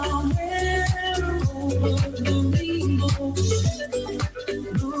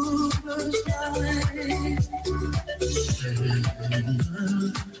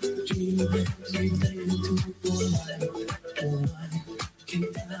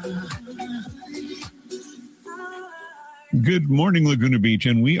Good morning, Laguna Beach,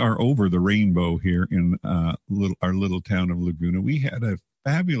 and we are over the rainbow here in our little town of Laguna. We had a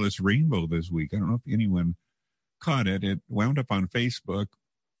fabulous rainbow this week. I don't know if anyone caught it. It wound up on Facebook.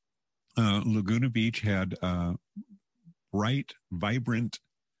 Laguna Beach had bright, vibrant,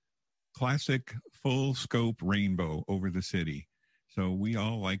 classic, full-scope rainbow over the city. So we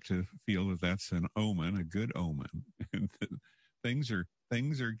all like to feel that that's an omen, a good omen. things are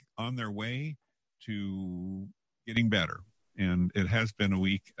on their way to getting better. And it has been a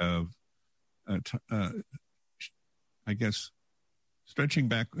week of, I guess, stretching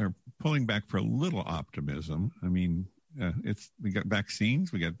back or pulling back for a little optimism. I mean, we got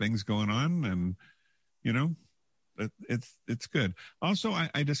vaccines, we got things going on, and, you know, it's good. Also,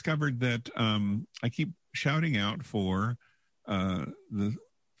 I discovered that I keep shouting out for the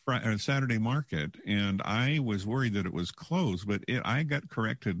Saturday market, and I was worried that it was closed, but I got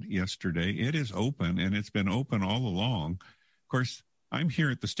corrected yesterday. It is open, and it's been open all along. Of course, I'm here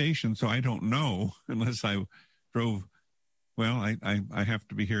at the station, so I don't know unless I drove. Well, I have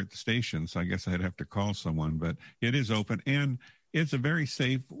to be here at the station, so I guess I'd have to call someone, but it is open, and it's a very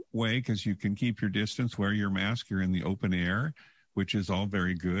safe way because you can keep your distance, wear your mask, you're in the open air, which is all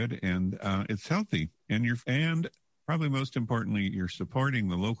very good, and it's healthy, and probably most importantly, you're supporting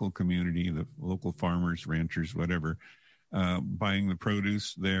the local community, the local farmers, ranchers, whatever, buying the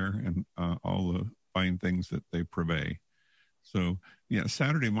produce there and all the fine things that they purvey. So, yeah,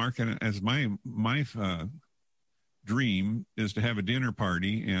 Saturday market, as my dream is to have a dinner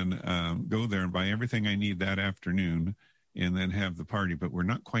party and go there and buy everything I need that afternoon and then have the party. But we're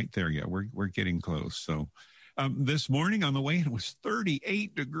not quite there yet. We're getting close. So this morning on the way, it was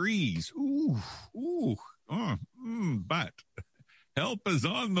 38 degrees. But help is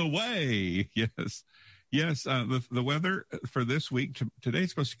on the way. Yes. The weather for this week, today's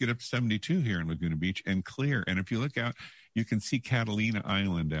supposed to get up to 72 here in Laguna Beach and clear. And if you look out, you can see Catalina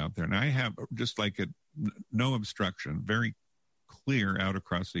Island out there. And I have just like no obstruction, very clear out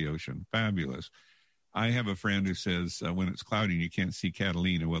across the ocean. Fabulous. I have a friend who says when it's cloudy and you can't see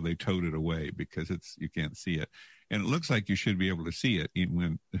Catalina, well, they towed it away because you can't see it. And it looks like you should be able to see it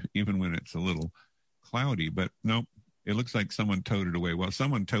even when it's a little cloudy, but nope, it looks like someone towed it away. Well,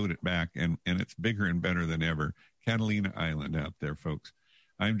 someone towed it back, and it's bigger and better than ever. Catalina Island out there, folks.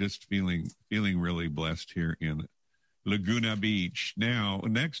 I'm just feeling really blessed here in Laguna Beach. Now,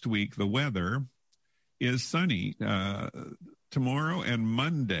 next week, the weather is sunny tomorrow and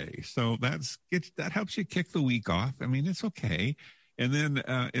Monday, so that helps you kick the week off. I mean, it's okay. And then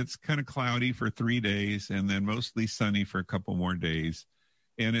it's kind of cloudy for 3 days, and then mostly sunny for a couple more days,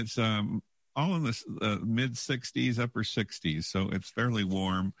 and it's all in the mid 60s, upper 60s. So it's fairly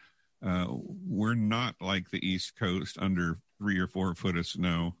warm. We're not like the East Coast under 3 or 4 foot of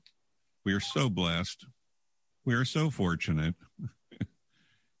snow. We are so blessed. We are so fortunate.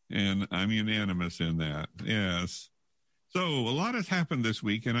 And I'm unanimous in that. Yes. So a lot has happened this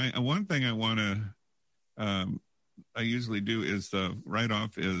week. And one thing I want to, I usually do is right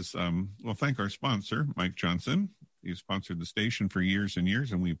off is, thank our sponsor, Mike Johnson. He's sponsored the station for years and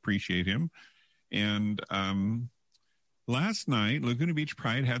years, and we appreciate him. And last night, Laguna Beach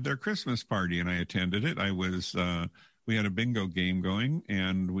Pride had their Christmas party, and I attended it. We had a bingo game going,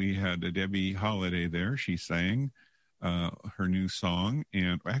 and we had a Debbie Holiday there. She sang her new song,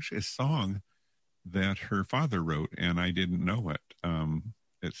 and actually a song that her father wrote, and I didn't know it.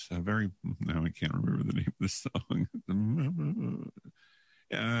 It's a now I can't remember the name of the song.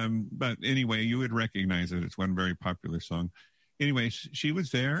 But anyway, you would recognize it. It's one very popular song. Anyway, she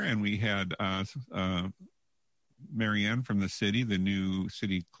was there, and we had Marianne from the city, the new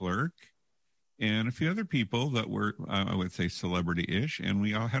city clerk, and a few other people that were, I would say, celebrity-ish, and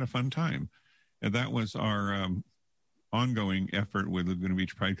we all had a fun time. And that was our ongoing effort with Laguna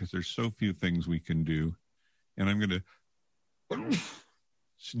Beach Pride, because there's so few things we can do. And I'm going to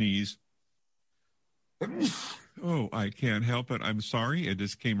sneeze. Oh, I can't help it. I'm sorry. It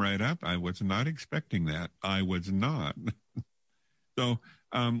just came right up. I was not expecting that. I was not. So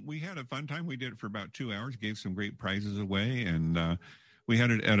we had a fun time. We did it for about 2 hours, gave some great prizes away. And we had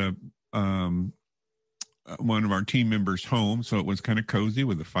it at one of our team members' home. So it was kind of cozy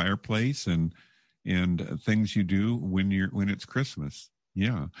with a fireplace and things you do when it's Christmas.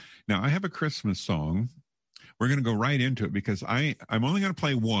 Yeah. Now I have a Christmas song. We're going to go right into it because I'm only going to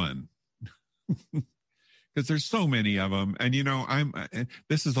play one. Because there's so many of them. And,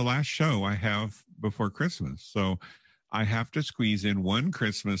 this is the last show I have before Christmas. So I have to squeeze in one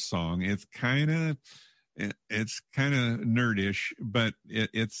Christmas song. It's kind of nerdish, but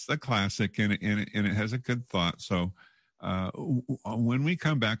it's a classic and it has a good thought. So When we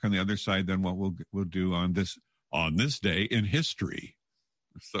come back on the other side, then what we'll do on this day in history.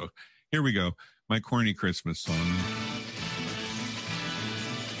 So here we go. My corny Christmas song.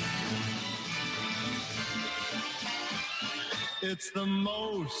 It's the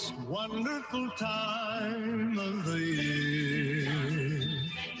most wonderful time of the year,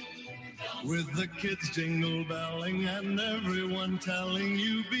 with the kids jingle belling and everyone telling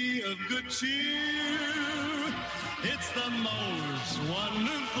you be of good cheer. It's the most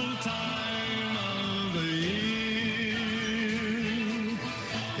wonderful time of the year.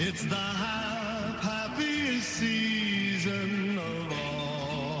 It's the happiest season of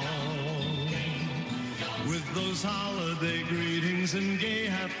all, with those holiday greetings and gay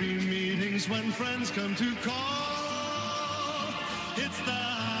happy meetings when friends come to call. It's the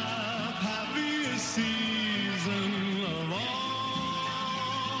happiest season of all.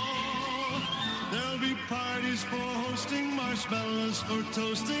 There'll be parties for hosting, marshmallows for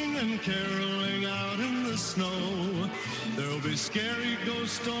toasting, and caroling out in the snow. There'll be scary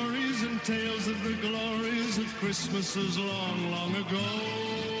ghost stories and tales of the glories of Christmases long, long ago.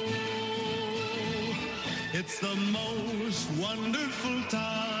 It's the most wonderful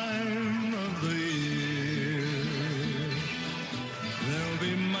time of the year. There'll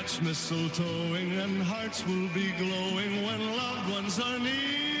be much mistletoeing and hearts will be glowing when loved ones are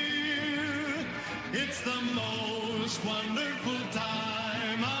near. It's the most wonderful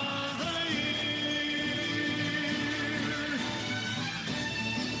time of the year.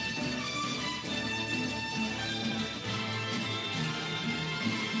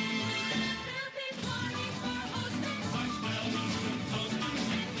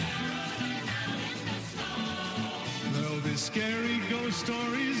 There'll be scary ghost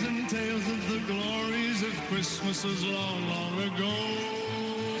stories and tales of the glories of Christmases long, long ago.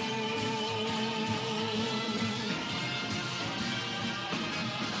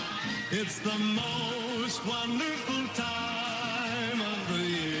 It's the most wonderful time of the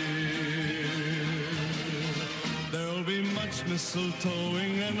year. There'll be much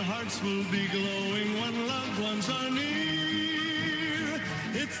mistletoeing and hearts will be glowing when loved ones are near.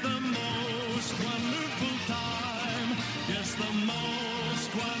 It's the most wonderful time. Yes, the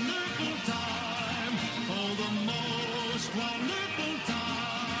most wonderful time. Oh, the most wonderful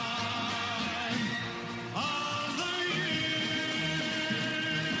time of the year.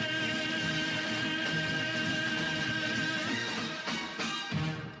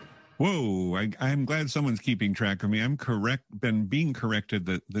 Whoa, I'm glad someone's keeping track of me. I'm been being corrected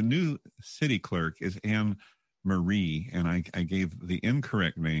that the new city clerk is Anne Marie, and I gave the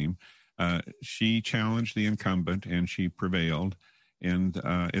incorrect name. She challenged the incumbent and she prevailed, and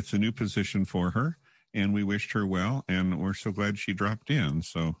it's a new position for her, and we wished her well, and we're so glad she dropped in.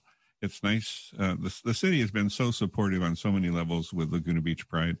 So it's nice. The city has been so supportive on so many levels with Laguna Beach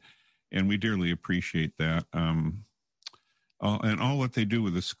Pride, and we dearly appreciate that. And all what they do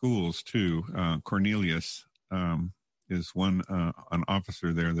with the schools too. Cornelius is an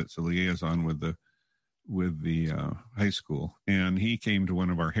officer there that's a liaison with the high school, and he came to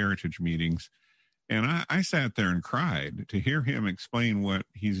one of our heritage meetings, and I sat there and cried to hear him explain what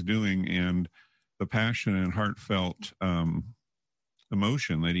he's doing and the passion and heartfelt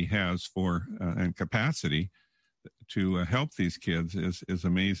emotion that he has for and capacity to help these kids is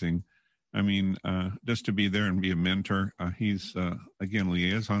amazing. I mean, just to be there and be a mentor. He's again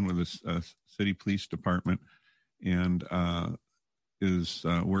liaison with the city police department, and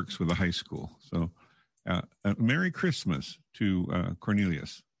works with the high school. So Merry Christmas to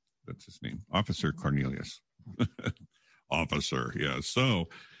Cornelius. That's his name, Officer Cornelius. Officer, yeah. So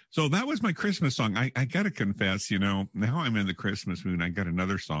that was my Christmas song. I got to confess, now I'm in the Christmas mood. I got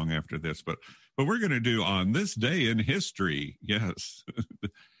another song after this, but we're going to do On This Day in History. Yes.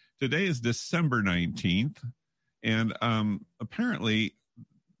 Today is December 19th, and apparently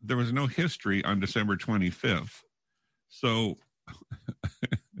there was no history on December 25th. So,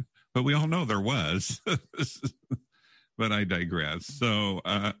 but we all know there was. But I digress. So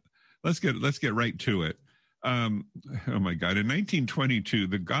let's get right to it. Oh my God! In 1922,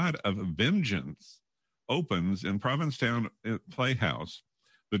 The God of Vengeance opens in Provincetown Playhouse.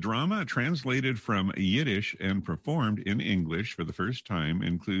 The drama, translated from Yiddish and performed in English for the first time,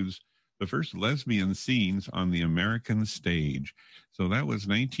 includes the first lesbian scenes on the American stage. So that was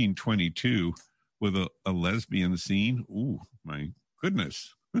 1922 with a lesbian scene. Ooh, my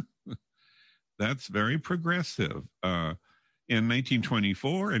goodness. That's very progressive. In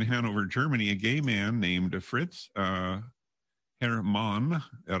 1924, in Hanover, Germany, a gay man named Fritz Hermann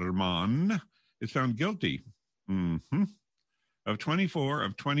is found guilty. of 24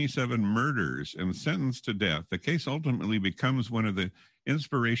 of 27 murders and sentenced to death. The case ultimately becomes one of the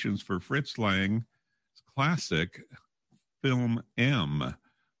inspirations for Fritz Lang's classic film M.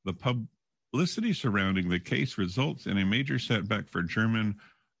 The publicity surrounding the case results in a major setback for German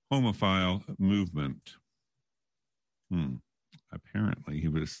homophile movement. Apparently he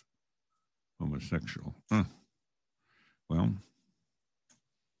was homosexual. Well,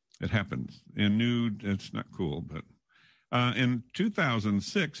 it happens. It's not cool, but in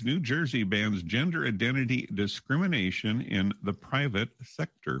 2006, New Jersey bans gender identity discrimination in the private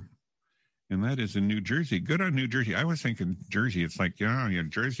sector. And that is in New Jersey. Good on New Jersey. I was thinking Jersey, it's like,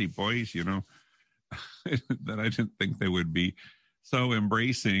 Jersey boys, that I didn't think they would be so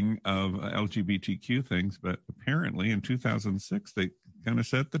embracing of LGBTQ things. But apparently in 2006, they kind of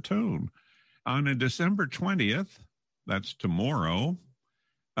set the tone. On a December 20th, that's tomorrow,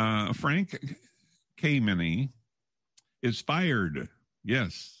 Frank Kameny is fired,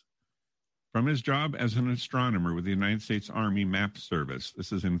 yes, from his job as an astronomer with the United States Army Map Service.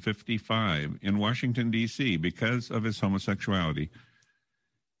 This is in 55 in Washington, D.C., because of his homosexuality.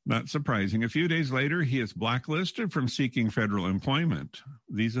 Not surprising. A few days later, he is blacklisted from seeking federal employment.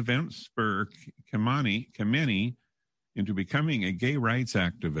 These events spur Kameny into becoming a gay rights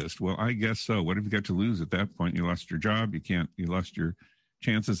activist. Well, I guess so. What have you got to lose at that point? You lost your job. You lost your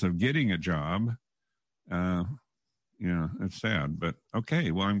chances of getting a job. It's sad, but okay.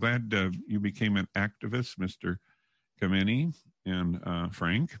 Well, I'm glad you became an activist, Mr. Kameny and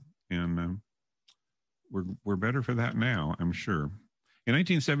Frank, and we're better for that now, I'm sure. In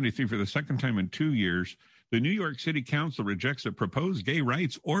 1973, for the second time in 2 years, the New York City Council rejects a proposed gay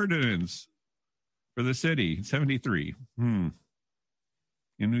rights ordinance for the city. 73. In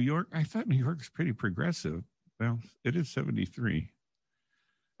New York, I thought New York's pretty progressive. Well, it is 73.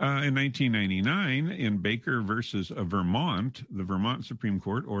 In 1999, in Baker versus Vermont, the Vermont Supreme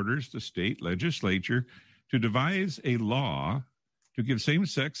Court orders the state legislature to devise a law to give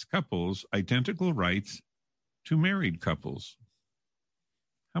same-sex couples identical rights to married couples.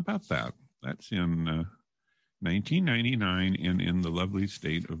 How about that? That's in 1999 and in the lovely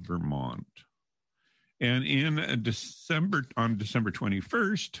state of Vermont. And on December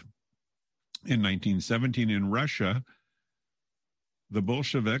 21st, in 1917, in Russia, the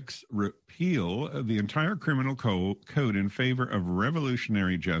Bolsheviks repeal the entire criminal code in favor of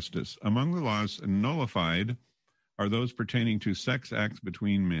revolutionary justice. Among the laws nullified are those pertaining to sex acts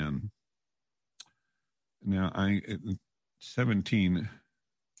between men. Now, 17,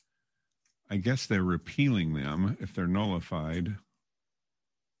 I guess they're repealing them if they're nullified.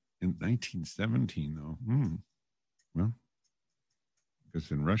 In 1917, though. Well,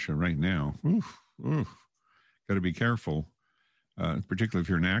 because in Russia right now, got to be careful. Particularly if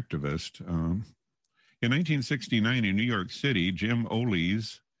you're an activist. In 1969, in New York City, Jim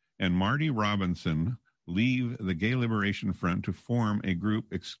Olees and Marty Robinson leave the Gay Liberation Front to form a group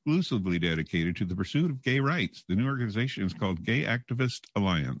exclusively dedicated to the pursuit of gay rights. The new organization is called Gay Activist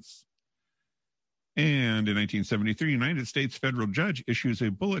Alliance. And in 1973, a United States federal judge issues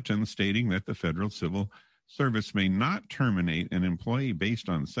a bulletin stating that the Federal Civil Service may not terminate an employee based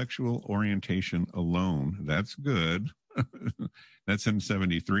on sexual orientation alone. That's good. That's in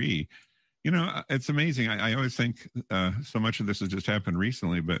 73. It's amazing. I always think so much of this has just happened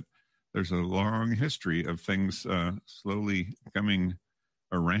recently, but there's a long history of things slowly coming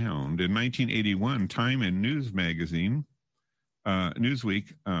around. In 1981, Time and Newsweek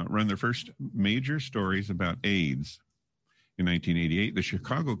run their first major stories about AIDS. In 1988, the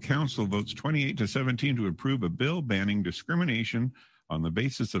Chicago Council votes 28-17 to approve a bill banning discrimination on the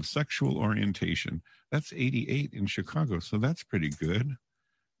basis of sexual orientation. That's 88 in Chicago, so that's pretty good.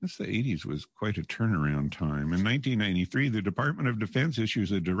 The 80s was quite a turnaround time. In 1993, the Department of Defense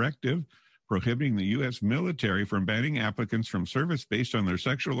issues a directive prohibiting the U.S. military from banning applicants from service based on their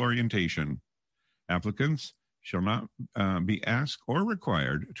sexual orientation. Applicants shall not be asked or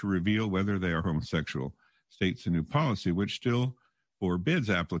required to reveal whether they are homosexual, states a new policy which still forbids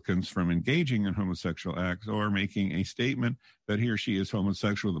applicants from engaging in homosexual acts or making a statement that he or she is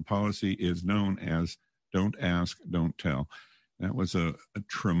homosexual. The policy is known as Don't Ask, Don't Tell. That was a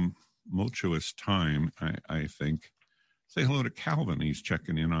tumultuous time, I think. Say hello to Calvin. He's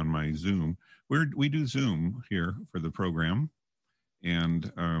checking in on my Zoom. We do Zoom here for the program.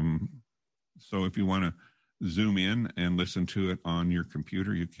 And so if you want to Zoom in and listen to it on your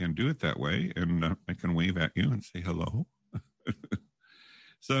computer, you can do it that way. And I can wave at you and say hello.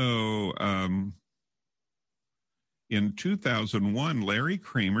 So in 2001, Larry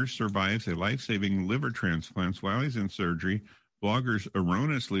Kramer survives a life-saving liver transplant while he's in surgery. Bloggers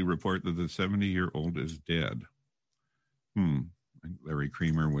erroneously report that the 70-year-old is dead. Larry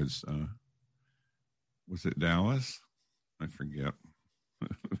Kramer was it Dallas? I forget.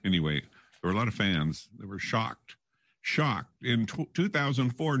 Anyway, there were a lot of fans that were shocked. In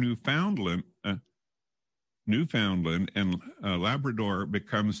 2004, Newfoundland and Labrador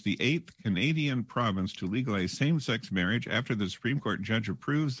becomes the 8th Canadian province to legalize same-sex marriage after the Supreme Court judge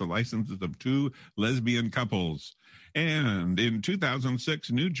approves the licenses of 2 lesbian couples. And in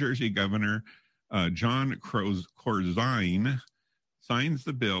 2006, New Jersey Governor John Corzine signs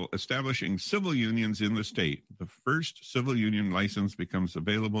the bill establishing civil unions in the state. The first civil union license becomes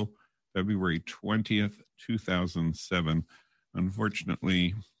available February 20th, 2007.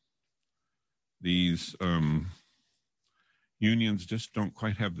 Unfortunately, these unions just don't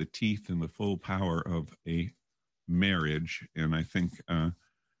quite have the teeth and the full power of a marriage. And I think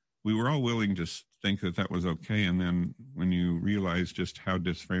we were all willing to think that that was okay. And then when you realize just how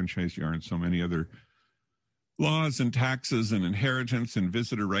disfranchised you are in so many other laws and taxes and inheritance and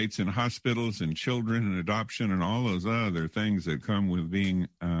visitor rights in hospitals and children and adoption and all those other things that come with being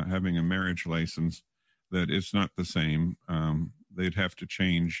having a marriage license, that it's not the same. They'd have to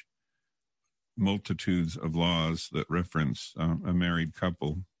change multitudes of laws that reference a married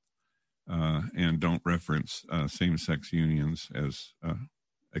couple and don't reference same-sex unions as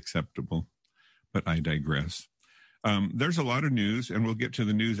acceptable. But I digress. There's a lot of news, and we'll get to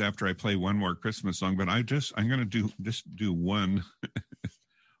the news after I play one more Christmas song. But I'm going to do one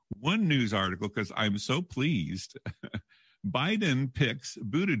one news article because I'm so pleased. Biden picks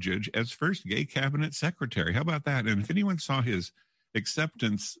Buttigieg as first gay cabinet secretary. How about that? And if anyone saw his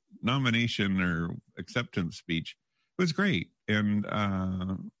acceptance nomination or acceptance speech, it was great. And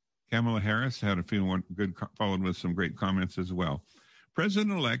Kamala Harris had a few good, followed with some great comments as well.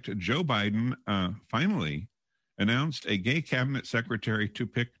 President-elect Joe Biden finally announced a gay cabinet secretary to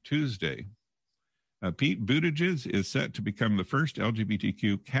pick Tuesday. Pete Buttigieg is set to become the first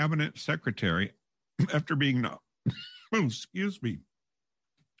LGBTQ cabinet secretary after being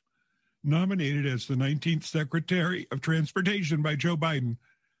nominated as the 19th Secretary of Transportation by Joe Biden.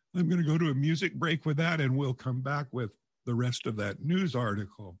 I'm going to go to a music break with that, and we'll come back with the rest of that news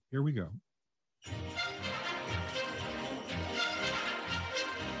article. Here we go.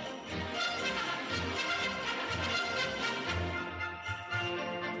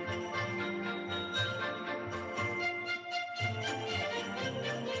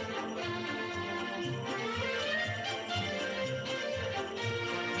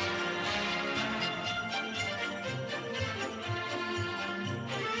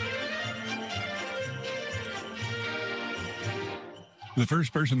 The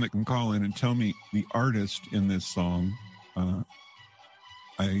first person that can call in and tell me the artist in this song,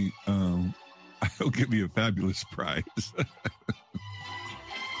 I'll give you a fabulous prize.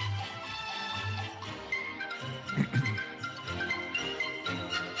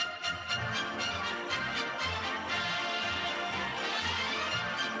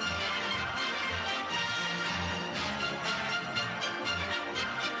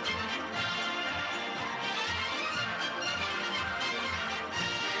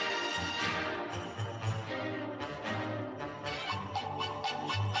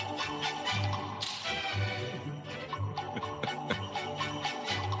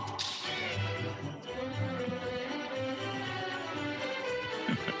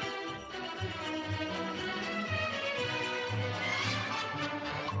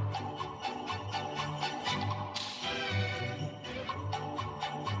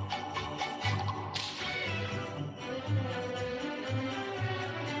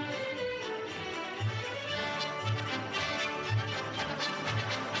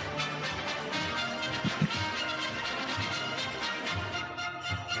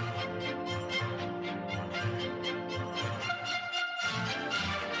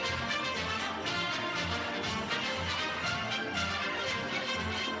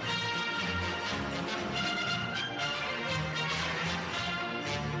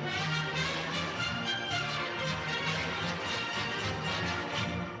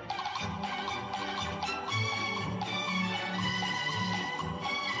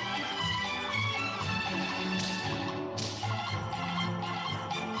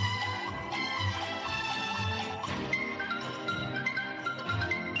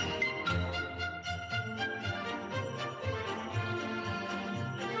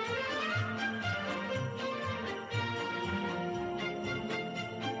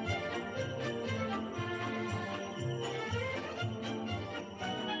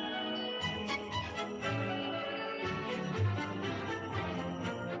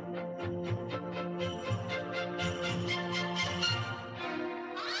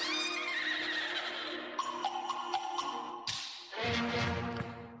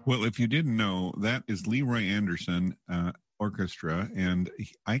 Well, if you didn't know, that is Leroy Anderson Orchestra, and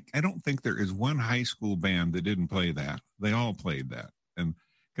I don't think there is one high school band that didn't play that. They all played that, and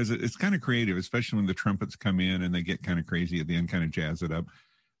because it's kind of creative, especially when the trumpets come in and they get kind of crazy at the end, kind of jazz it up.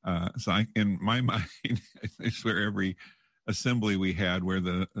 In my mind, I swear every assembly we had where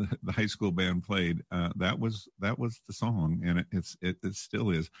the high school band played, that was the song, and it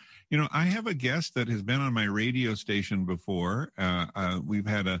still is. You know, I have a guest that has been on my radio station before. We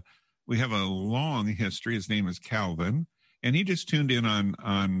have a long history. His name is Calvin, and he just tuned in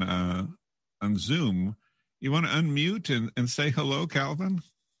on Zoom. You want to unmute and say hello, Calvin?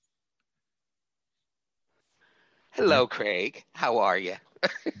 Hello, Craig. How are you?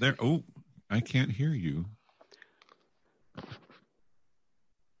 There. Oh, I can't hear you.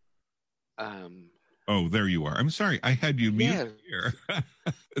 Oh, there you are. I'm sorry. I had you mute here.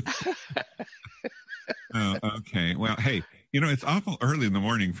 Oh, okay. Well, hey, you know, it's awful early in the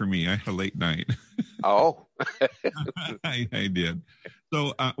morning for me. I had a late night. Oh. I did.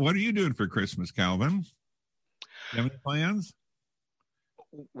 So what are you doing for Christmas, Calvin? You have any plans?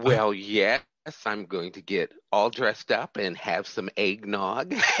 Well, yes, I'm going to get all dressed up and have some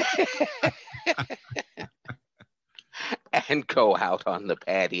eggnog and go out on the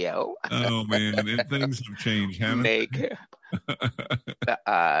patio. Oh, man, things have changed, haven't they?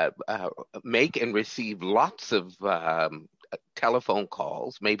 Make and receive lots of telephone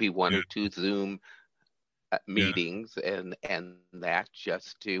calls, maybe one or two Zoom meetings, and that,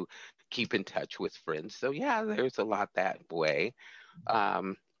 just to keep in touch with friends. So yeah, there's a lot that way.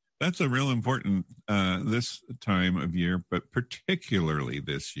 That's a real important this time of year, but particularly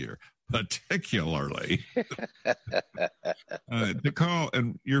this year. Particularly to call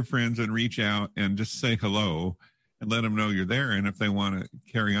and your friends and reach out and just say hello and let them know you're there. And if they want to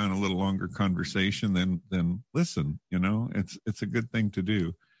carry on a little longer conversation, then listen. You know, it's a good thing to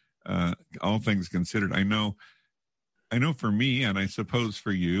do. All things considered, I know for me, and I suppose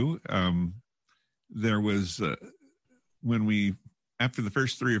for you, there was when we, after the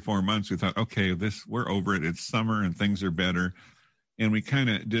first 3 or 4 months, we thought, okay, we're over it. It's summer and things are better. And we kind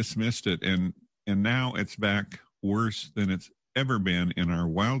of dismissed it. And now it's back worse than it's ever been in our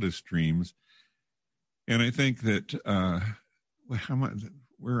wildest dreams. And I think that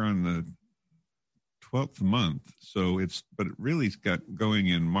we're on the 12th month. But it really got going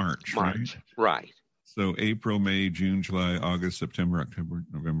in March, right? So April, May, June, July, August, September, October,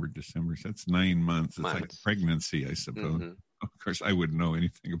 November, December. So that's 9 months. It's like pregnancy, I suppose. Mm-hmm. Of course, I wouldn't know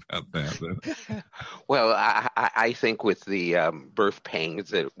anything about that. Well, I think with the birth pangs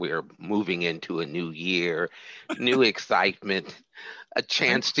that we're moving into a new year, new excitement, a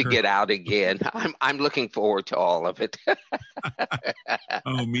chance to get out again. I'm looking forward to all of it.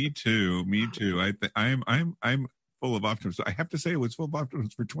 Oh, me too. I'm full of optimism. I have to say I was full of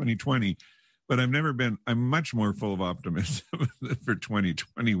optimism for 2020, but I'm much more full of optimism for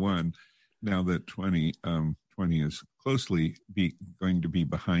 2021 now that 2020 is closely going to be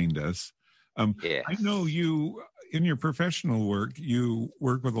behind us. Yes. I know you, in your professional work, you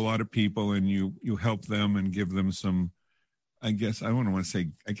work with a lot of people and you help them and give them some, I guess, I don't want to say,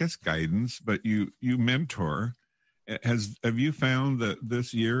 guidance, but you mentor. Have you found that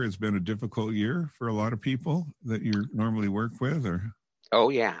this year has been a difficult year for a lot of people that you normally work with? Or? Oh,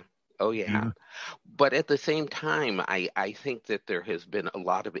 yeah. But at the same time, I think that there has been a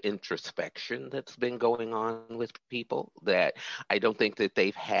lot of introspection that's been going on with people that I don't think that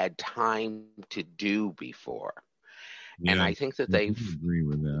they've had time to do before. Yeah, and I think that I agree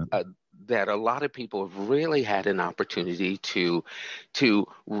with that. That a lot of people have really had an opportunity to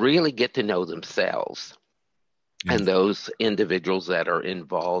really get to know themselves, and those individuals that are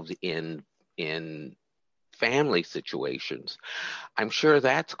involved in family situations. I'm sure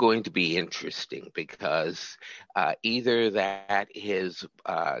that's going to be interesting because either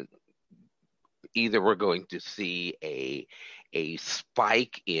we're going to see a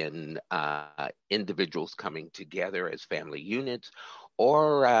spike in individuals coming together as family units,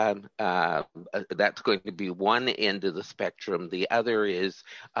 or that's going to be one end of the spectrum. The other is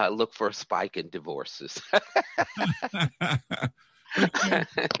look for a spike in divorces.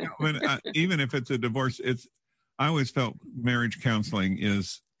 Even if it's a divorce, I always felt marriage counseling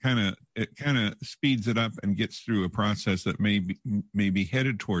is kind of speeds it up and gets through a process that may be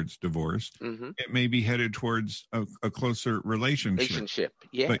headed towards divorce. Mm-hmm. It may be headed towards a closer relationship.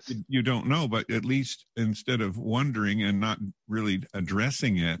 Yes. But you don't know. But at least instead of wondering and not really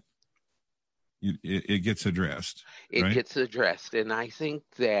addressing it, it gets addressed. It gets addressed, and I think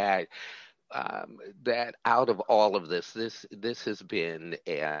that that out of all of this has been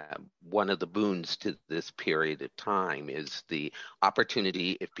one of the boons to this period of time is the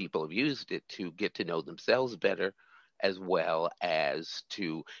opportunity, if people have used it, to get to know themselves better, as well as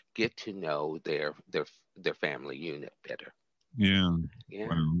to get to know their family unit better. Yeah. Yeah.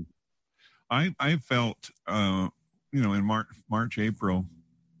 Wow. I felt, in March, April,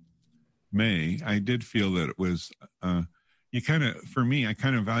 May, I did feel that it was, for me, I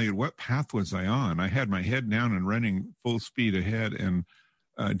kind of valued what path was I on. I had my head down and running full speed ahead. And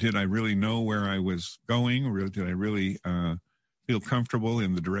did I really know where I was going? Or did I really feel comfortable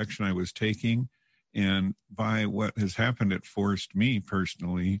in the direction I was taking? And by what has happened, it forced me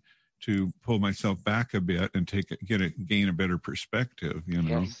personally to pull myself back a bit and gain a better perspective,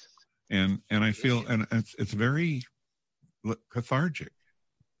 Yes. And I feel, and it's very cathartic.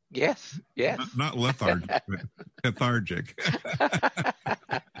 Yes. Not lethargic, but cathargic.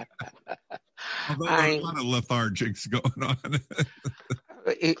 Although there are a lot of lethargics going on.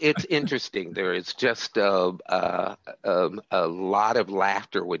 It's interesting. There is just a lot of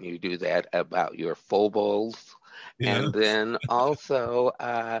laughter when you do that about your foibles. Yes. And then also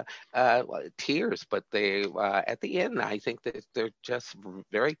tears, but they at the end, I think that they're just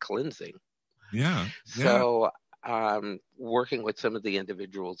very cleansing. Yeah. So working with some of the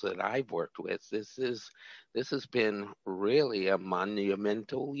individuals that I've worked with, this has been really a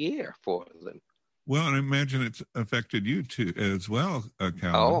monumental year for them. Well, and I imagine it's affected you too as well,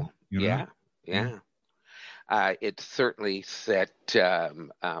 Calvin. Oh, yeah. It certainly set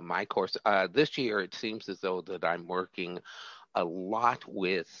my course. This year, it seems as though that I'm working a lot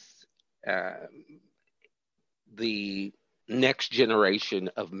with the next generation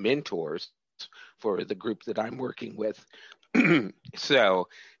of mentors for the group that I'm working with. So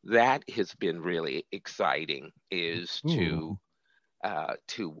that has been really exciting, is to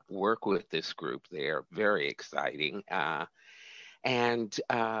work with this group. They're very exciting. And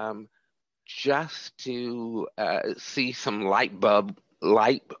just to see some light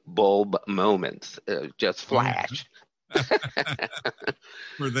bulb moments just flash.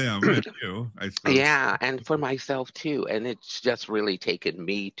 For them and you, I suppose. Yeah, and for myself too. And it's just really taken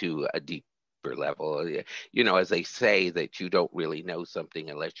me to a deeper level. As they say, that you don't really know something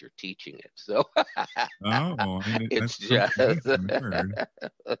unless you're teaching it. So it's just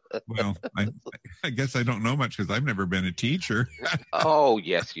well, I guess I don't know much because I've never been a teacher. Oh,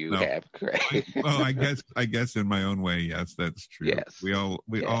 yes, you have. Great. Well, I guess in my own way, yes, that's true. Yes, we all.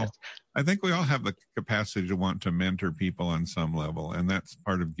 I think we all have the capacity to want to mentor people on some level, and that's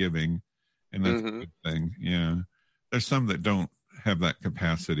part of giving, and that's a good thing. Yeah, there's some that don't have that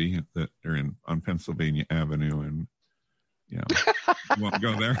capacity that are on Pennsylvania Avenue, and you won't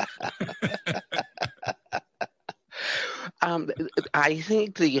go there. I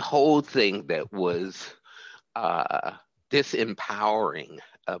think the whole thing that was disempowering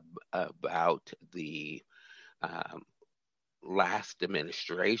about the last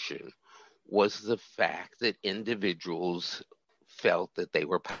administration was the fact that individuals felt that they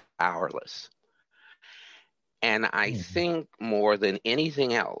were powerless. And I think more than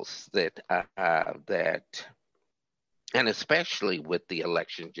anything else that and especially with the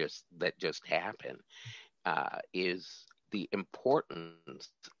election that just happened, is the importance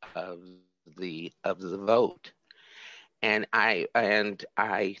of the vote. And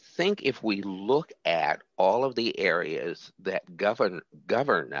I think if we look at all of the areas that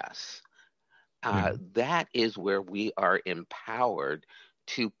govern us, that is where we are empowered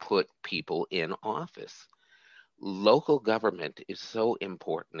to put people in office. Local government is so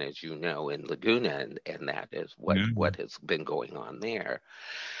important, as you know, in Laguna, and that is what has been going on there.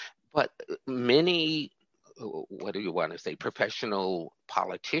 But many, what do you want to say, professional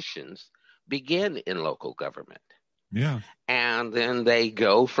politicians begin in local government. Yeah. And then they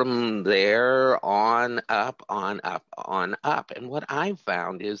go from there on up. And what I've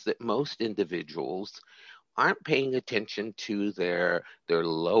found is that most individuals aren't paying attention to their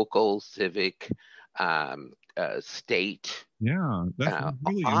local civic state that's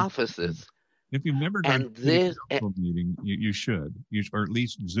really offices. If you've never done a council meeting, you should, or at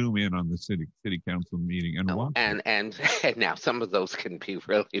least zoom in on the city council meeting and watch. And now some of those can be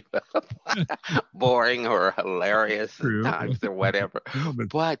really boring or hilarious at times or whatever.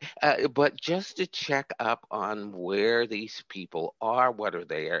 But just to check up on where these people are, what are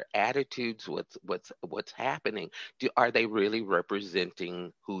their attitudes, what's happening? Are they really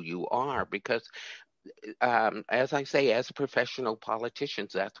representing who you are? Because as I say, as professional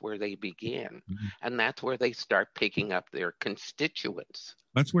politicians, that's where they begin, and that's where they start picking up their constituents.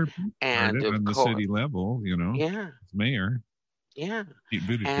 That's where people started on the city level, Yeah, mayor. Yeah,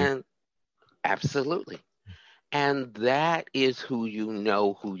 Absolutely. And that is who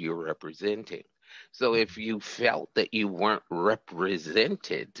you're representing. So if you felt that you weren't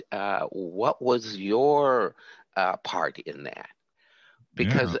represented, what was your part in that? Yeah.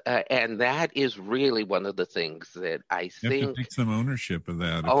 Because and that is really one of the things that I You have to think take some ownership of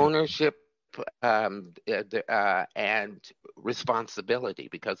that. ownership and responsibility,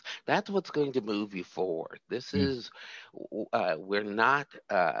 because that's what's going to move you forward. This Yeah. is we're not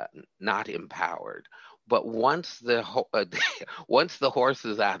empowered, but once once the horse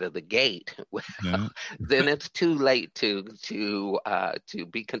is out of the gate, well, Yeah. then it's too late to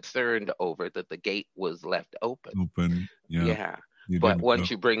be concerned over that the gate was left open. Open. Yeah. Yeah. You But didn't know.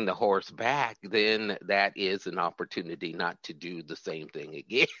 once you bring the horse back, then that is an opportunity not to do the same thing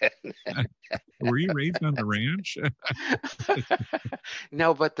again. Were you raised on the ranch?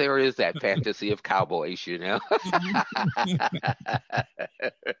 No, but there is that fantasy of cowboys, you know.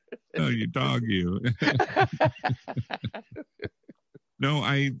 Oh, you dog, you. No,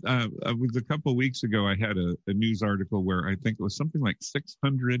 I was a couple of weeks ago. I had a news article where I think it was something like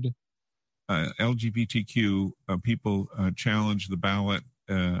 600 LGBTQ people challenged the ballot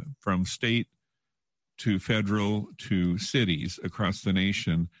from state to federal to cities across the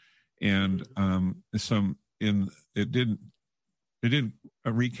nation, and it didn't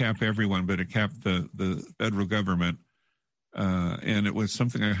recap everyone, but it capped the federal government, and it was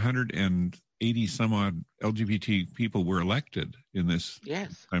something 180 some odd LGBT people were elected in this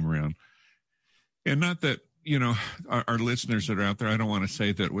Yes. time around. And not that, our listeners that are out there, I don't want to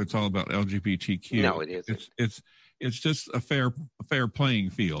say that it's all about LGBTQ. No, it isn't. It's just a fair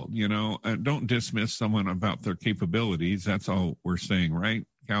playing field, don't dismiss someone about their capabilities. That's all we're saying, right,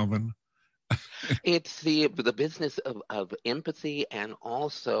 Calvin? It's the business of empathy, and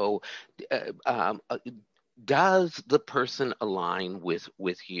also does the person align with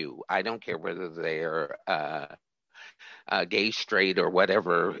you? I don't care whether they're gay, straight, or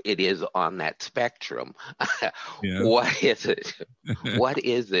whatever it is on that spectrum. Yeah. What is it? What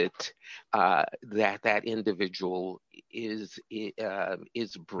is it that individual is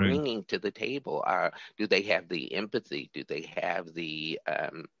bringing to the table? Do they have the empathy? Do they have the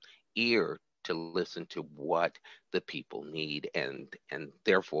ear to listen to what the people need, and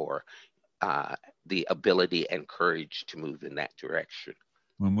therefore the ability and courage to move in that direction?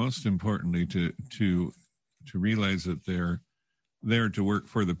 Well, most importantly, to realize that they're there to work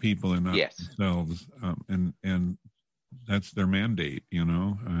for the people and not themselves, and that's their mandate.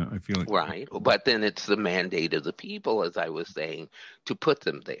 I feel like right, but then it's the mandate of the people, as I was saying, to put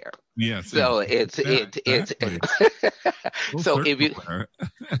them there. Yes. So exactly. So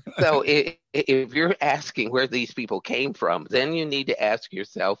if you're asking where these people came from, then you need to ask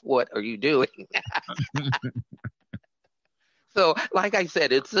yourself, what are you doing? So, like I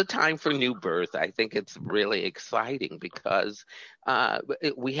said, it's a time for new birth. I think it's really exciting because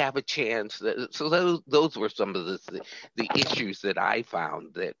we have a chance. So those were some of the issues that I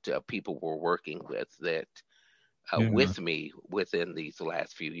found that people were working with with me within these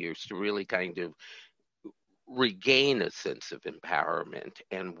last few years to really kind of regain a sense of empowerment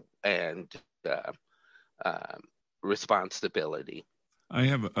and responsibility. I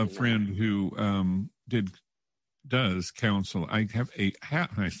have a friend who does counsel. I have a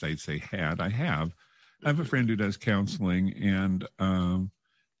friend who does counseling, and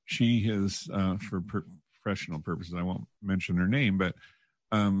she has, for professional purposes, I won't mention her name, but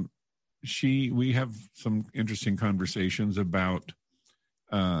we have some interesting conversations about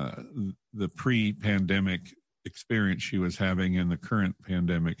the pre-pandemic experience she was having and the current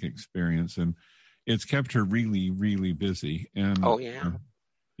pandemic experience, and it's kept her really, really busy. And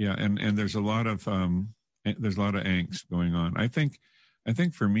and there's a lot of angst going on. I think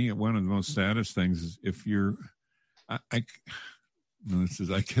for me, one of the most saddest things is if you're, I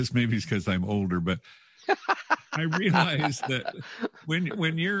guess maybe it's because I'm older, but I realize that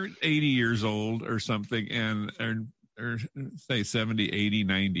when you're 80 years old or something, or say 70, 80,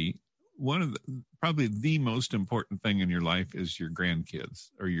 90, one of probably the most important thing in your life is your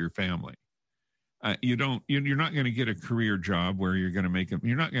grandkids or your family. You're not going to get a career job where you're going to make them.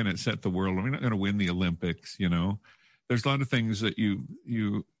 You're not going to set the world. You're not going to win the Olympics. There's a lot of things that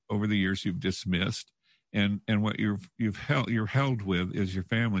you over the years you've dismissed, and what you're held with is your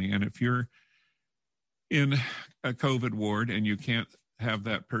family. And if you're in a COVID ward and you can't have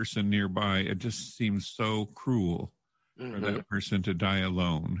that person nearby, it just seems so cruel for that person to die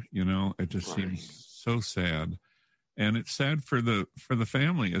alone. It just seems so sad. And it's sad for the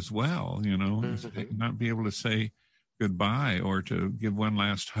family as well, not be able to say goodbye or to give one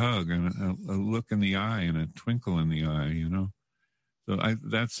last hug and a look in the eye and a twinkle in the eye, So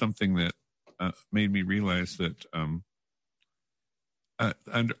that's something that made me realize that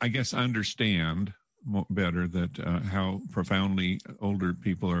I guess understand better that how profoundly older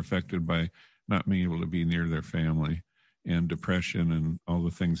people are affected by not being able to be near their family, and depression and all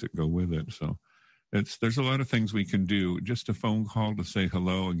the things that go with it. So there's a lot of things we can do. Just a phone call to say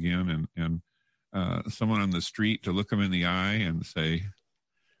hello again, and someone on the street to look them in the eye and say,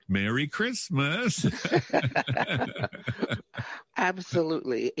 Merry Christmas.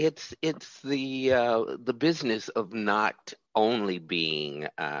 Absolutely. It's the business of not only being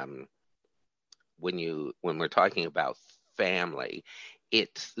when we're talking about family,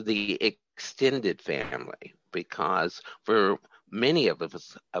 it's the extended family, because for many of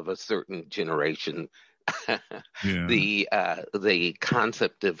us of a certain generation, Yeah. the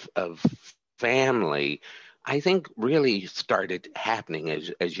concept of family, I think, really started happening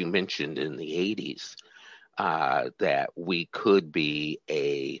as you mentioned in the 80s, that we could be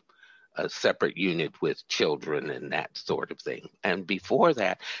a separate unit with children and that sort of thing. And before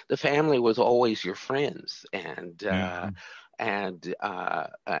that, the family was always your friends and a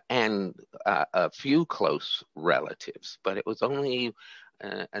few close relatives. But it was only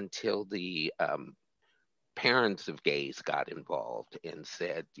until the parents of gays got involved and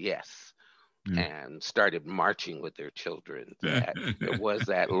said yes, and started marching with their children, that there was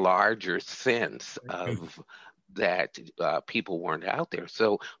that larger sense of that people weren't out there.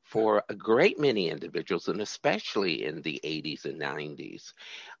 So for a great many individuals, and especially in the 80s and 90s,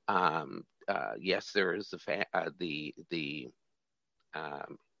 yes, there is the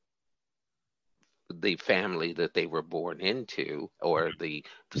family that they were born into, or the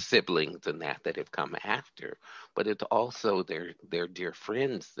siblings and that have come after, but it's also their dear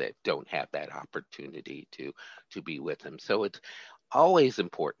friends that don't have that opportunity to be with them. So it's always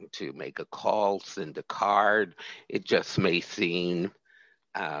important to make a call, send a card. It just may seem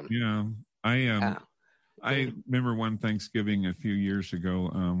I remember one Thanksgiving a few years ago,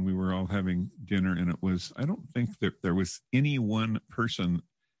 we were all having dinner, and I don't think that there was any one person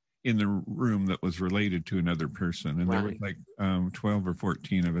in the room that was related to another person. And there was like 12 or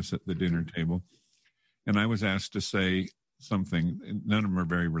 14 of us at the dinner table. And I was asked to say something. None of them are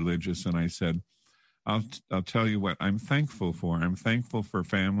very religious. And I said, I'll tell you what I'm thankful for. I'm thankful for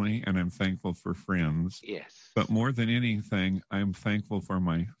family, and I'm thankful for friends. Yes. But more than anything, I'm thankful for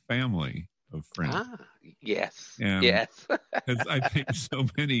my family of friends. Yes. And yes. Because I think so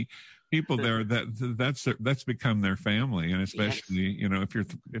many people there that's become their family, and especially if you're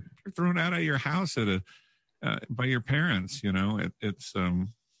thrown out of your house at by your parents, it's and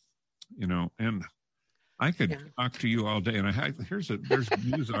I could talk to you all day. And there's a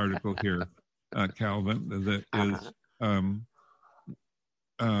news article here, Calvin, that is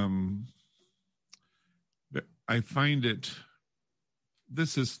I find it.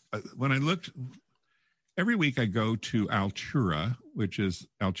 This is when I looked. Every week I go to Altura, which is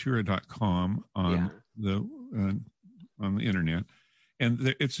altura.com on the internet,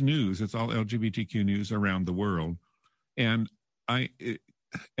 and it's news. It's all LGBTQ news around the world. And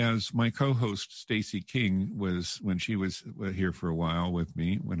as my co-host Stacy King was, when she was here for a while with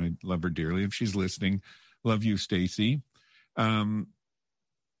me, when I love her dearly, if she's listening, love you, Stacy.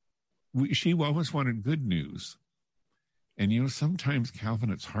 She always wanted good news, and sometimes,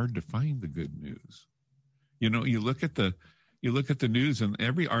 Calvin, it's hard to find the good news. You look at the news, and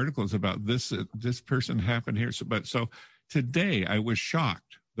every article is about this person happened here. So today I was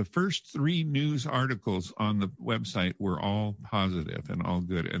shocked. The first 3 news articles on the website were all positive and all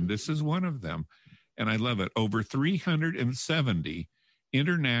good. And this is one of them. And I love it. Over 370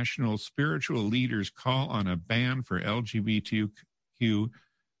 international spiritual leaders call on a ban for LGBTQ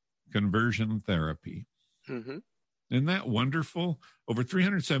conversion therapy. Mm-hmm. Isn't that wonderful? Over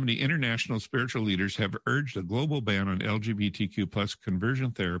 370 international spiritual leaders have urged a global ban on LGBTQ plus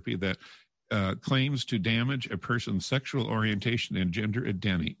conversion therapy that claims to damage a person's sexual orientation and gender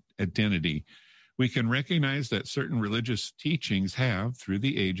identity. We can recognize that certain religious teachings have, through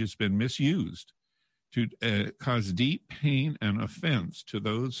the ages, been misused to cause deep pain and offense to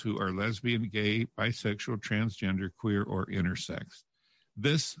those who are lesbian, gay, bisexual, transgender, queer, or intersex.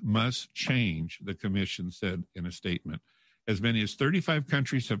 This must change, the commission said in a statement. As many as 35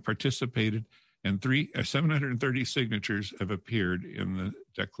 countries have participated, and 730 signatures have appeared in the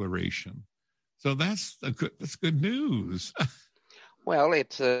declaration. So that's good news. Well,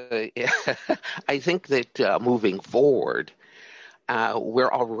 it's I think that moving forward,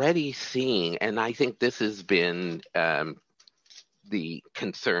 we're already seeing, and I think this has been the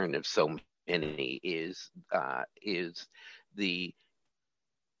concern of so many, is the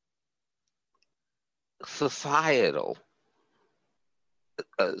societal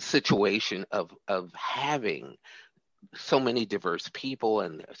situation of having so many diverse people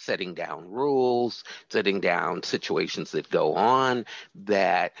and setting down rules, setting down situations that go on,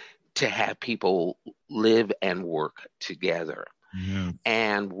 that to have people live and work together. Yeah.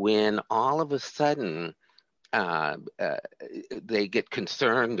 And when all of a sudden they get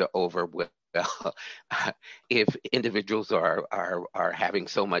concerned over, well, if individuals are having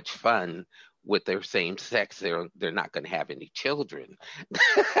so much fun with their same sex, they're not going to have any children.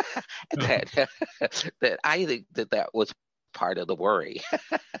 that that I think that was part of the worry,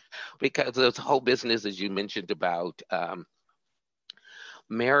 because this whole business, as you mentioned, about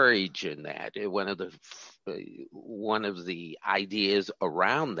marriage, and that one of the ideas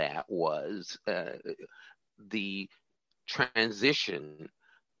around that was the transition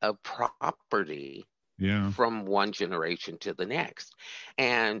of property from one generation to the next.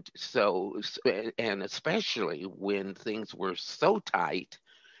 And so, and especially when things were so tight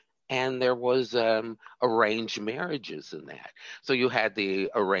and there was arranged marriages in that. So you had the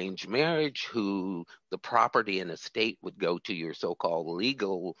arranged marriage, who the property and estate would go to your so-called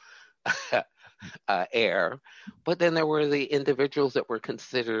legal heir. But then there were the individuals that were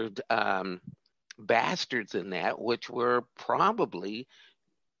considered bastards in that, which were probably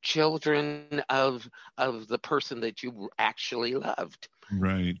children of the person that you actually loved,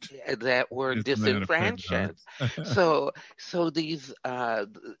 right, that were disenfranchised. so these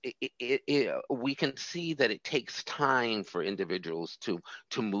we can see that it takes time for individuals to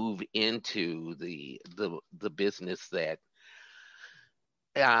move into the business, that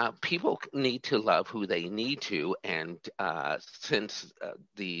people need to love who they need to, and since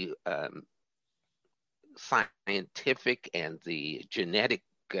the scientific and the genetic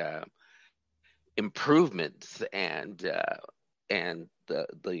improvements and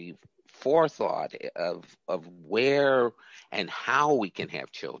the forethought of where and how we can have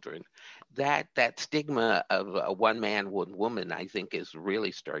children, that stigma of a one man, one woman, I think, is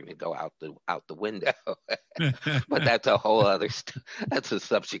really starting to go out the window. But that's a whole other that's a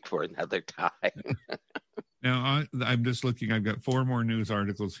subject for another time. Now, I'm just looking. I've got 4 more news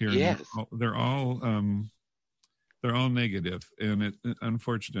articles here. Yes. They're all negative, and it,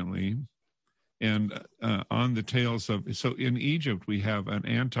 unfortunately, and on the tails of. So in Egypt, we have an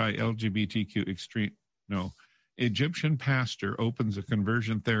anti-LGBTQ Egyptian pastor opens a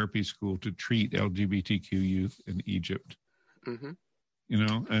conversion therapy school to treat LGBTQ youth in Egypt. Mm-hmm. You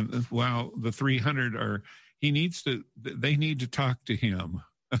know, and while the 300 they need to talk to him.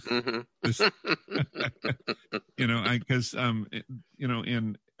 Mm-hmm. Because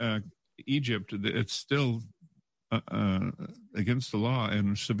in Egypt, it's still against the law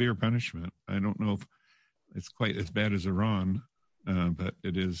and severe punishment. I don't know if it's quite as bad as Iran, but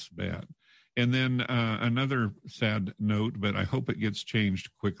it is bad. And then another sad note, but I hope it gets changed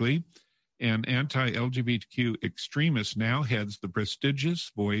quickly. An anti-LGBTQ extremist now heads the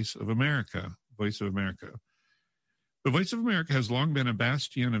prestigious Voice of America. The Voice of America has long been a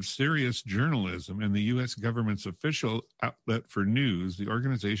bastion of serious journalism and the U.S. government's official outlet for news. The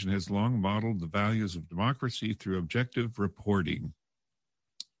organization has long modeled the values of democracy through objective reporting.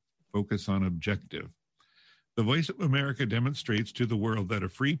 Focus on objective. The Voice of America demonstrates to the world that a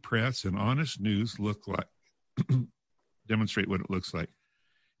free press and honest news look like. Demonstrate what it looks like.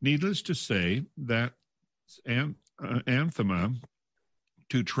 Needless to say, that anathema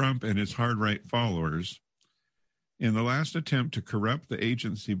to Trump and his hard-right followers. In the last attempt to corrupt the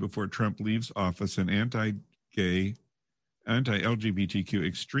agency before Trump leaves office, an anti-gay, anti-LGBTQ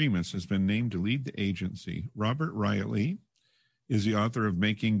extremist has been named to lead the agency. Robert Riley is the author of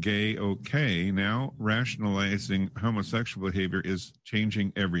Making Gay Okay. Now rationalizing homosexual behavior is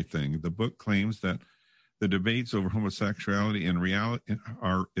changing everything. The book claims that the debates over homosexuality and reality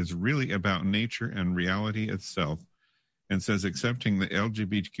is really about nature and reality itself, and says accepting the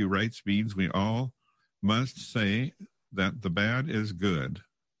LGBTQ rights means we all must say that the bad is good.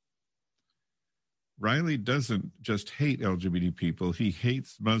 Riley doesn't just hate LGBT people, he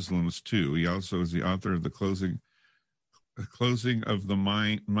hates Muslims too. He also is the author of The Closing of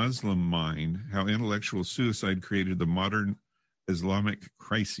the Muslim Mind, How Intellectual Suicide Created the Modern Islamic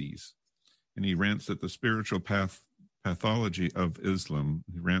Crises. And he rants at the spiritual pathology of Islam.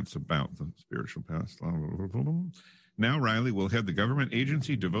 He rants about the spiritual pathology. Now Riley will head the government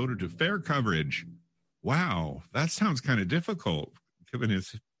agency devoted to fair coverage. Wow, that sounds kind of difficult, given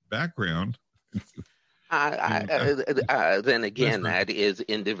his background. Then again, that is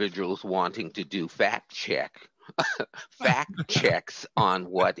individuals wanting to do fact checks on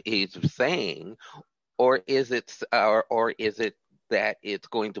what he's saying, or is it that it's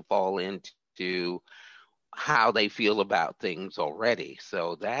going to fall into how they feel about things already.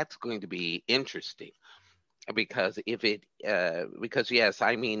 So that's going to be interesting because because yes,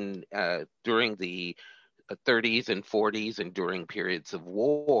 I mean, during the 30s and 40s and during periods of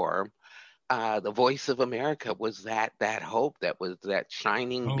war, the voice of America was that hope, that was that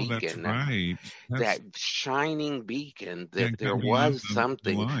shining Oh, that's beacon, right. that shining beacon that And there coming out was the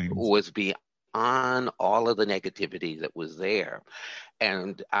something lines. was beyond all of the negativity that was there.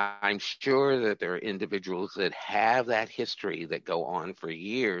 And I'm sure that there are individuals that have that history that go on for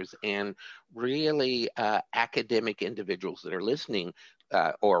years, and really academic individuals that are listening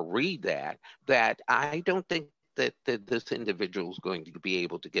or read that I don't think that this individual is going to be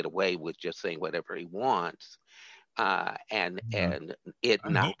able to get away with just saying whatever he wants, and Yeah. it I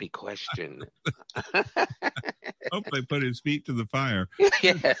hope not be questioned. hope they put his feet to the fire.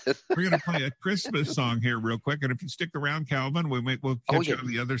 Yes. We're going to play a Christmas song here real quick, and if you stick around, Calvin, we'll Oh, catch you yes. on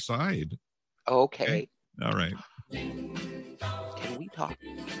the other side. Okay. All right. Can we talk?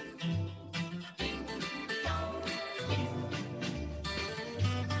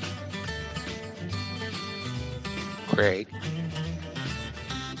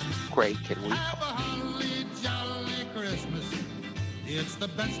 Craig, can we Have a holly jolly Christmas. It's the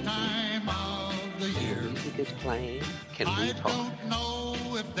best time of the year. music is playing? Can we I talk? don't know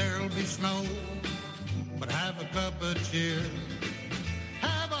if there'll be snow, but have a cup of cheer.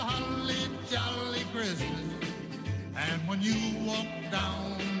 Have a holly jolly Christmas. And when you walk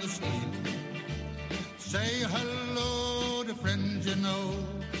down the street, say hello to friends you know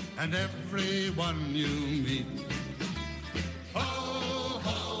and everyone you meet. Ho,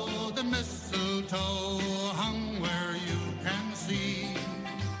 ho, the mistletoe hung where you can see.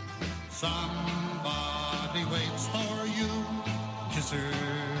 Somebody waits for you. Kiss her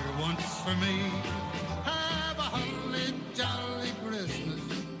once for me. Have a holly jolly Christmas.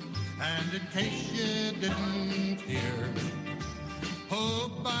 And in case you didn't hear, oh,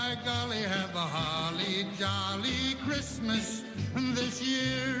 by golly, have a holly jolly Christmas this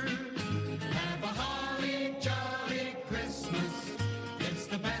year. Have a holly jolly Christmas. It's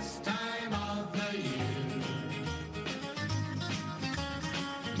the best time of the year.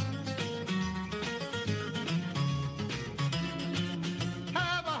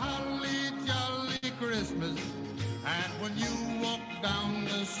 Have a holly jolly Christmas. And when you walk down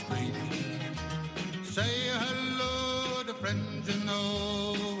the street, say hello to friends you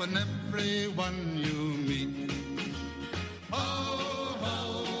know and everyone you meet. Oh,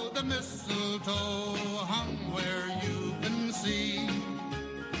 oh, the mistletoe hung where you can see.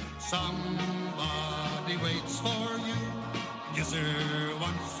 Somebody waits for you. Yes, sir,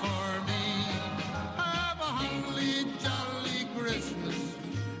 once for me. Have a holly jolly Christmas.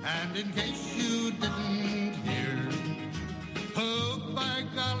 And in case you didn't hear, oh, by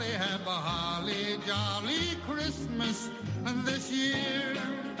golly, have a holly jolly Christmas this year.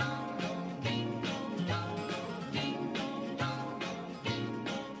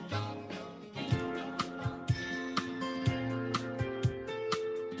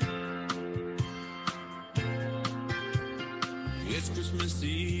 It's Christmas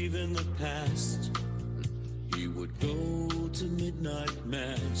Eve in the past. He would go to midnight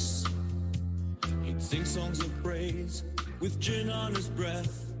mass. He'd sing songs of praise with gin on his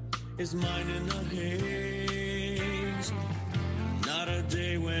breath, his mind in a haze. Not a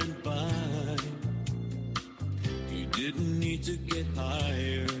day went by. He didn't need to get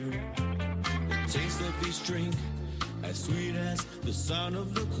higher. The taste of his drink, as sweet as the sound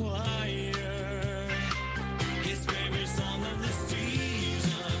of the choir. His favorite song of the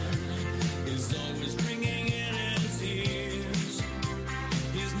season is always ringing in his ears.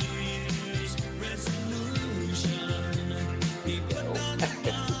 His New Year's resolution, he put down the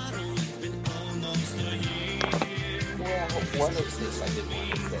bottle, it's been almost a year. Well, one of the things I did want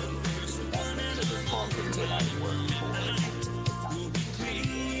to say to the sponsor that I work for,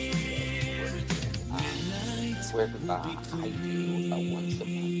 with I do a once a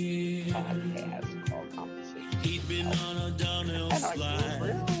month podcast called Conversation. He'd been on a downhill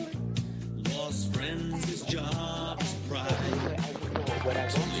slide, lost friends, his job's pride.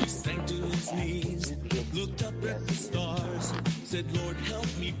 So he sank to his knees, looked up at the stars, said, Lord, help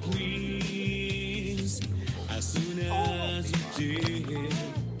me please. As soon as he did,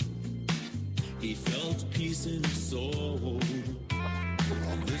 he felt peace in his soul.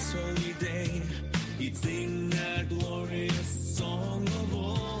 On this holy day, he'd sing that glorious song of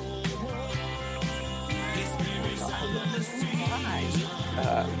old. His favorite song of the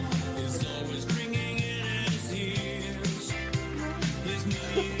season is always ringing in his ears. His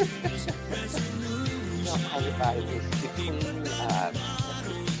New Year's resolution, he put down the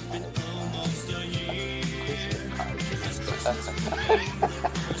bottle, it's been almost a year. I'm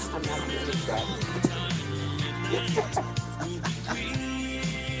not really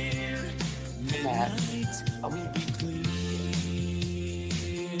that.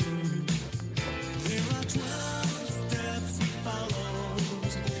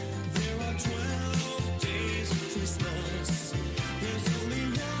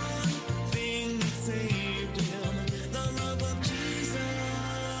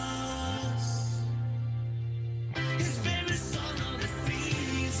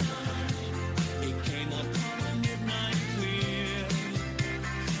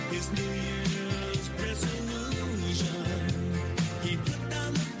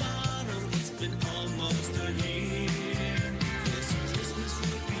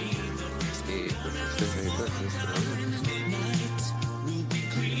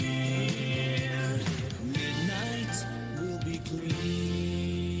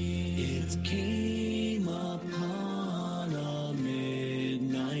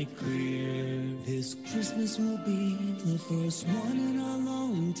 Christmas will be the first one in a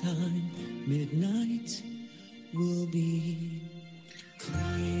long time. Midnight will be clear.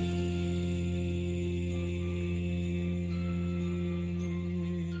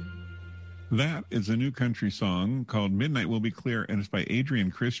 That is a new country song called Midnight Will Be Clear, and it's by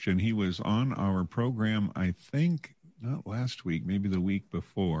Adrian Christian. He was on our program, I think, not last week, maybe the week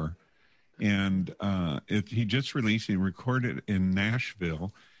before. And he just released, he recorded in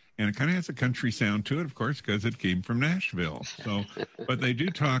Nashville. And it kind of has a country sound to it, of course, because it came from Nashville. So, but they do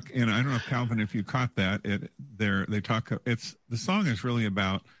talk, and I don't know, Calvin, if you caught that. The song is really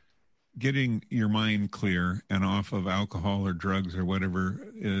about getting your mind clear and off of alcohol or drugs or whatever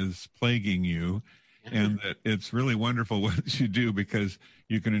is plaguing you, and that it's really wonderful what you do because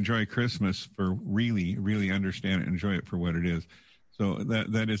you can enjoy Christmas for really, really understand it, enjoy it for what it is. So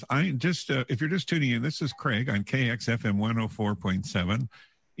that is, if you're just tuning in, this is Craig on KXFM 104.7.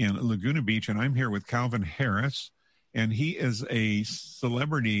 in Laguna Beach, and I'm here with Calvin Harris, and he is a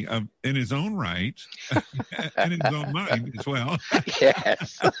celebrity in his own right, and in his own mind as well.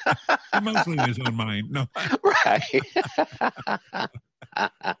 Yes. Mostly in his own mind. No. Right.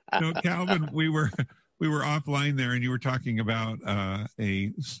 No, Calvin, we were offline there, and you were talking about I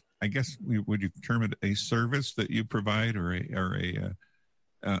guess would you term it a service that you provide, or I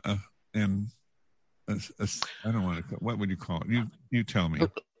don't want to. What would you call it? You tell me.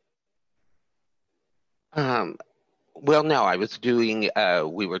 Well, no, I was doing.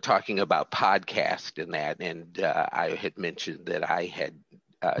 We were talking about podcast and that, and I had mentioned that I had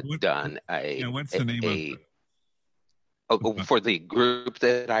done a. Yeah, what's the name of it? For the group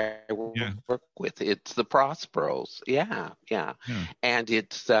that I work with, it's the Prosperos. Yeah. And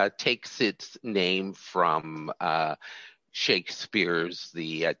it takes its name from Shakespeare's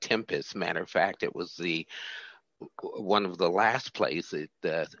The Tempest. Matter of fact, it was one of the last plays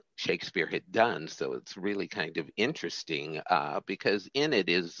that Shakespeare had done. So it's really kind of interesting because in it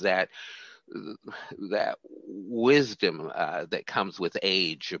is that wisdom that comes with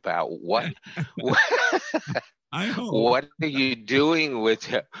age about what what are you doing with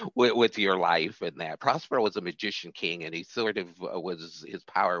your life. And that Prospero was a magician king, and he sort of his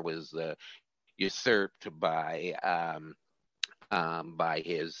power was usurped by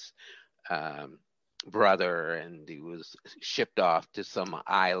his brother, and he was shipped off to some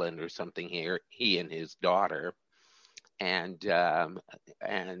island or something here, he and his daughter, and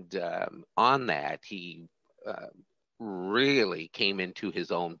on that he really came into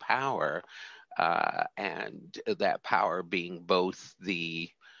his own power, and that power being both the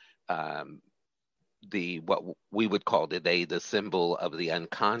what we would call today the symbol of the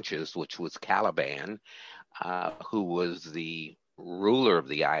unconscious, which was Caliban, who was the ruler of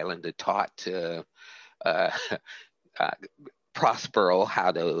the island, that taught Prospero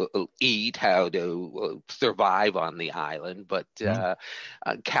how to eat, how to survive on the island. But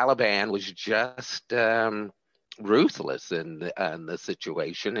Caliban was just ruthless in the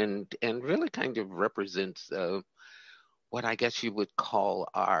situation, and really kind of represents what I guess you would call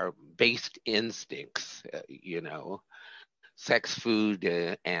our based instincts, sex, food,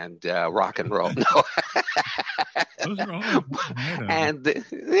 and rock and roll. No. Those are all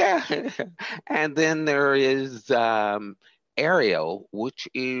and then there is Ariel, which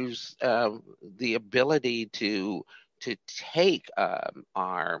is the ability to take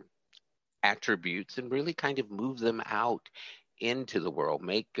our attributes and really kind of move them out into the world,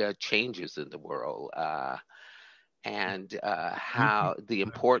 make changes in the world, and how the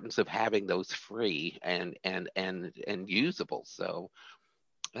importance of having those free and usable. So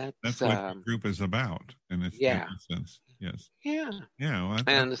that's what the group is about, in its sense. Yes. Yeah. Yeah. Well,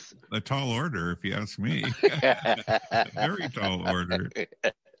 And that's a tall order, if you ask me. Very tall order.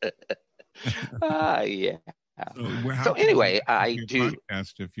 yeah. How So could you anyway, listen to I your do.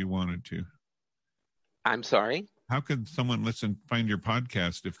 podcast if you wanted to? I'm sorry. How could someone find your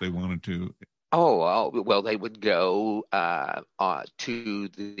podcast if they wanted to? Oh, well, they would go to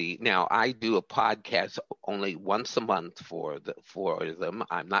the. Now, I do a podcast only once a month for them.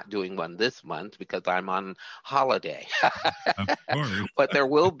 I'm not doing one this month because I'm on holiday. Of course. But there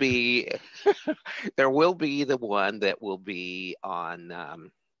will be the one that will be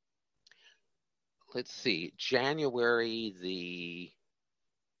on. Let's see, January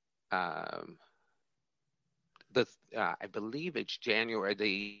I believe it's January,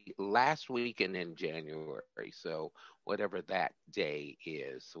 the last weekend in January. So whatever that day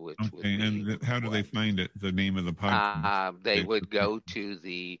is, which would Okay, be and how do they find it? The name of the podcast? they would go to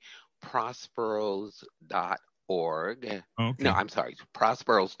the prosperos.org. Okay. No, I'm sorry,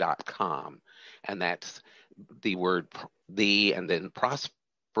 prosperos.com. And that's the word and then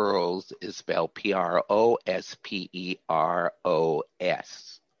Prosperos is spelled Prosperos.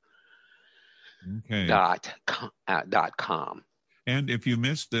 Okay. .com. And if you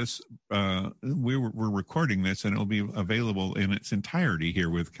missed this, we're recording this, and it'll be available in its entirety here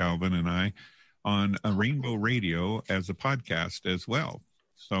with Calvin and I on a Rainbow Radio as a podcast as well.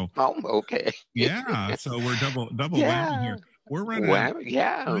 So, okay. Yeah, so we're double whammy here. We're running out of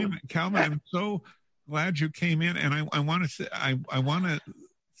time. Calvin, I'm so glad you came in, and I want to say I want to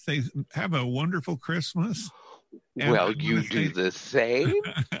say have a wonderful Christmas. And well, you do the same.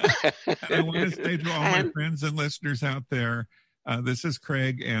 I want to say to all my friends and listeners out there, this is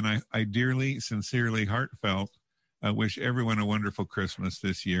Craig, and I dearly, sincerely, heartfelt wish everyone a wonderful Christmas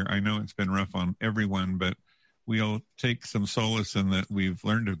this year. I know it's been rough on everyone, but we'll take some solace in that we've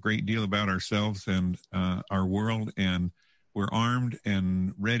learned a great deal about ourselves and our world, and we're armed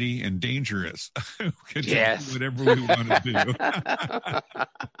and ready and dangerous. Yes. Do whatever we want to do.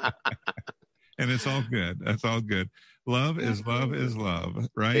 And it's all good. That's all good. Love is love,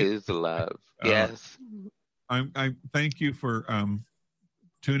 right? Is love. Yes. I thank you for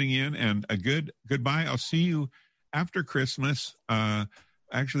tuning in, and a goodbye. I'll see you after Christmas.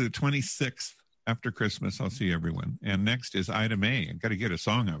 Actually, the 26th after Christmas. I'll see everyone. And next is Ida May. I got to get a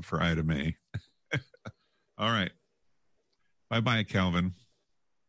song up for Ida May. All right. Bye-bye, Calvin.